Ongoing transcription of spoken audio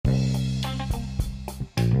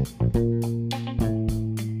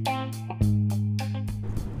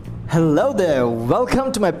Hello there,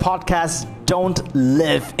 welcome to my podcast, Don't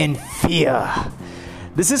Live in Fear.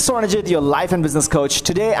 This is Swarnajit, your life and business coach.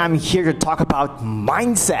 Today I'm here to talk about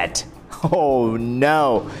mindset. Oh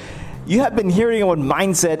no, you have been hearing about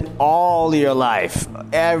mindset all your life.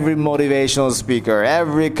 Every motivational speaker,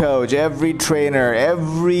 every coach, every trainer,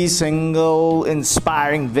 every single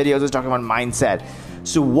inspiring video is talking about mindset.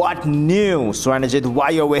 So what new, Swarnajit? Why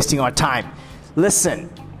you're wasting our time? Listen,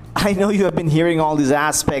 I know you have been hearing all these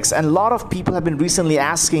aspects, and a lot of people have been recently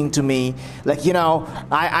asking to me, like, how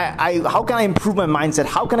can I improve my mindset?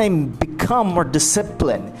 How can I become more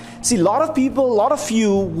disciplined? See, a lot of people, a lot of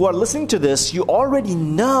you who are listening to this, you already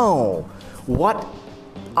know what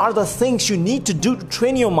are the things you need to do to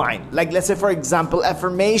train your mind. Like, let's say, for example,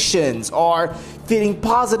 affirmations or feeling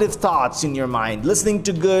positive thoughts in your mind, listening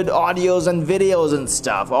to good audios and videos and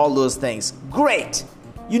stuff, all those things. Great.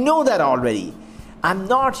 You know that already. I'm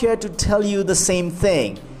not here to tell you the same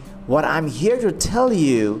thing. What I'm here to tell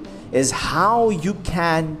you is how you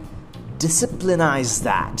can disciplinize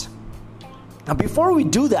that. Now, before we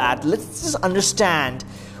do that, let's just understand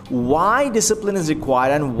why discipline is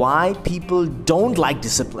required and why people don't like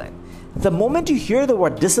discipline. The moment you hear the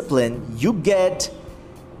word discipline, you get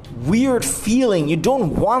weird feeling. You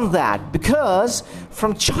don't want that because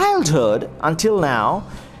from childhood until now,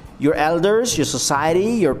 your elders, your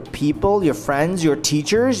society, your people, your friends, your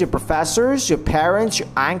teachers, your professors, your parents, your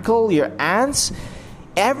uncle, your aunts,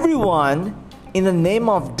 everyone in the name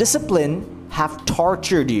of discipline have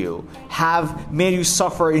tortured you, have made you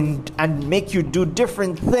suffer and make you do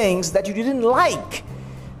different things that you didn't like.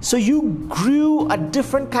 So you grew a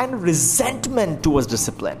different kind of resentment towards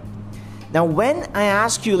discipline. Now when I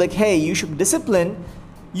ask you like, hey, you should be disciplined,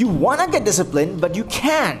 you want to get disciplined, but you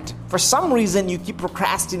can't. For some reason, you keep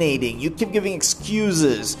procrastinating, you keep giving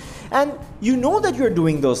excuses, and you know that you're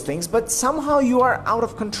doing those things, but somehow you are out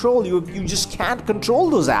of control. You just can't control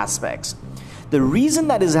those aspects. The reason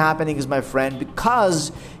that is happening is, my friend,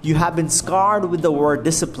 because you have been scarred with the word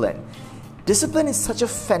discipline. Discipline is such a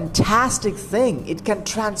fantastic thing. It can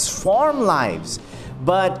transform lives.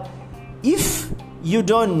 But if you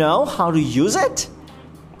don't know how to use it,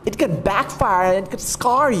 it can backfire and it can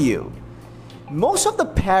scar you. Most of the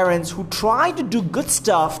parents who try to do good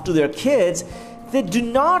stuff to their kids, they do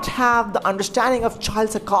not have the understanding of child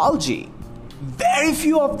psychology. Very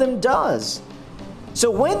few of them does. So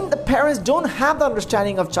when the parents don't have the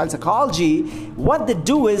understanding of child psychology, what they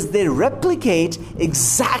do is they replicate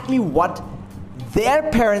exactly what their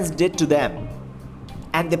parents did to them.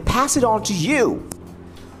 And they pass it on to you.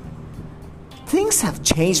 Things have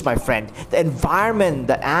changed, my friend. The environment,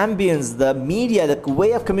 the ambience, the media, the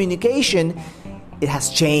way of communication, it has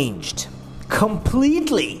changed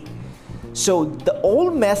completely. So the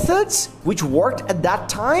old methods which worked at that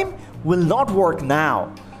time will not work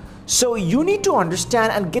now. So you need to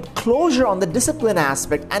understand and get closure on the discipline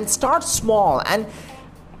aspect and start small and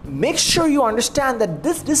make sure you understand that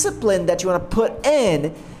this discipline that you want to put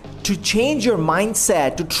in to change your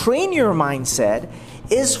mindset, to train your mindset,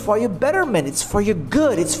 is for your betterment, it's for your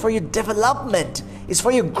good, it's for your development, it's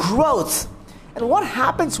for your growth. And what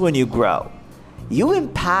happens when you grow? You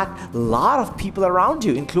impact a lot of people around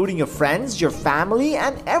you, including your friends, your family,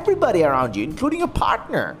 and everybody around you, including your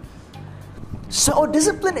partner. So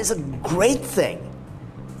discipline is a great thing.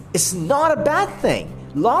 It's not a bad thing.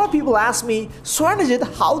 A lot of people ask me,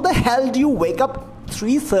 Swarnajit, how the hell do you wake up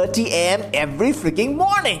 3:30 a.m. every freaking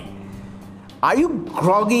morning? Are you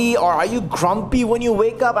groggy or are you grumpy when you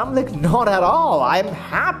wake up? I'm like, not at all. I'm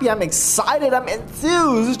happy, I'm excited, I'm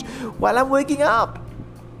enthused while I'm waking up.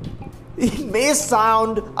 It may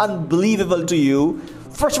sound unbelievable to you.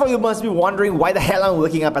 First of all, you must be wondering why the hell I'm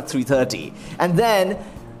waking up at 3:30. And then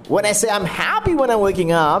when I say I'm happy when I'm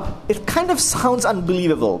waking up, it kind of sounds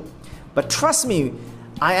unbelievable. But trust me,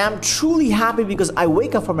 I am truly happy because I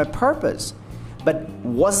wake up for my purpose. But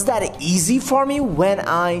was that easy for me when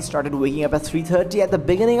I started waking up at 3:30 at the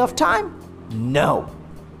beginning of time? No.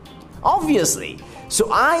 Obviously. So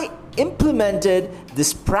I implemented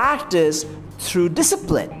this practice through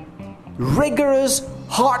discipline. Rigorous,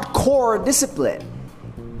 hardcore discipline.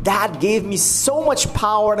 That gave me so much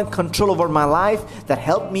power and control over my life that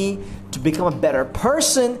helped me to become a better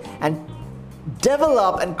person and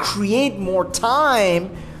develop and create more time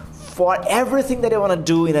for everything that I want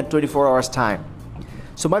to do in a 24 hours time.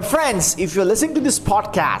 So my friends, if you're listening to this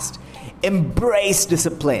podcast, embrace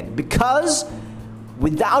discipline, because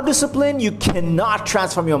without discipline, you cannot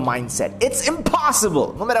transform your mindset. It's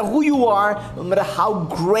impossible. No matter who you are, no matter how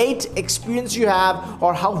great experience you have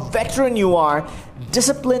or how veteran you are,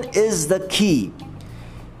 discipline is the key.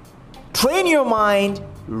 train your mind,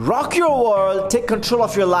 rock your world, take control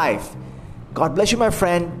of your life. God bless you, my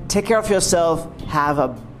friend. Take care of yourself. Have a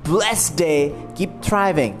blessed day. Keep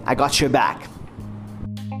thriving. I got your back.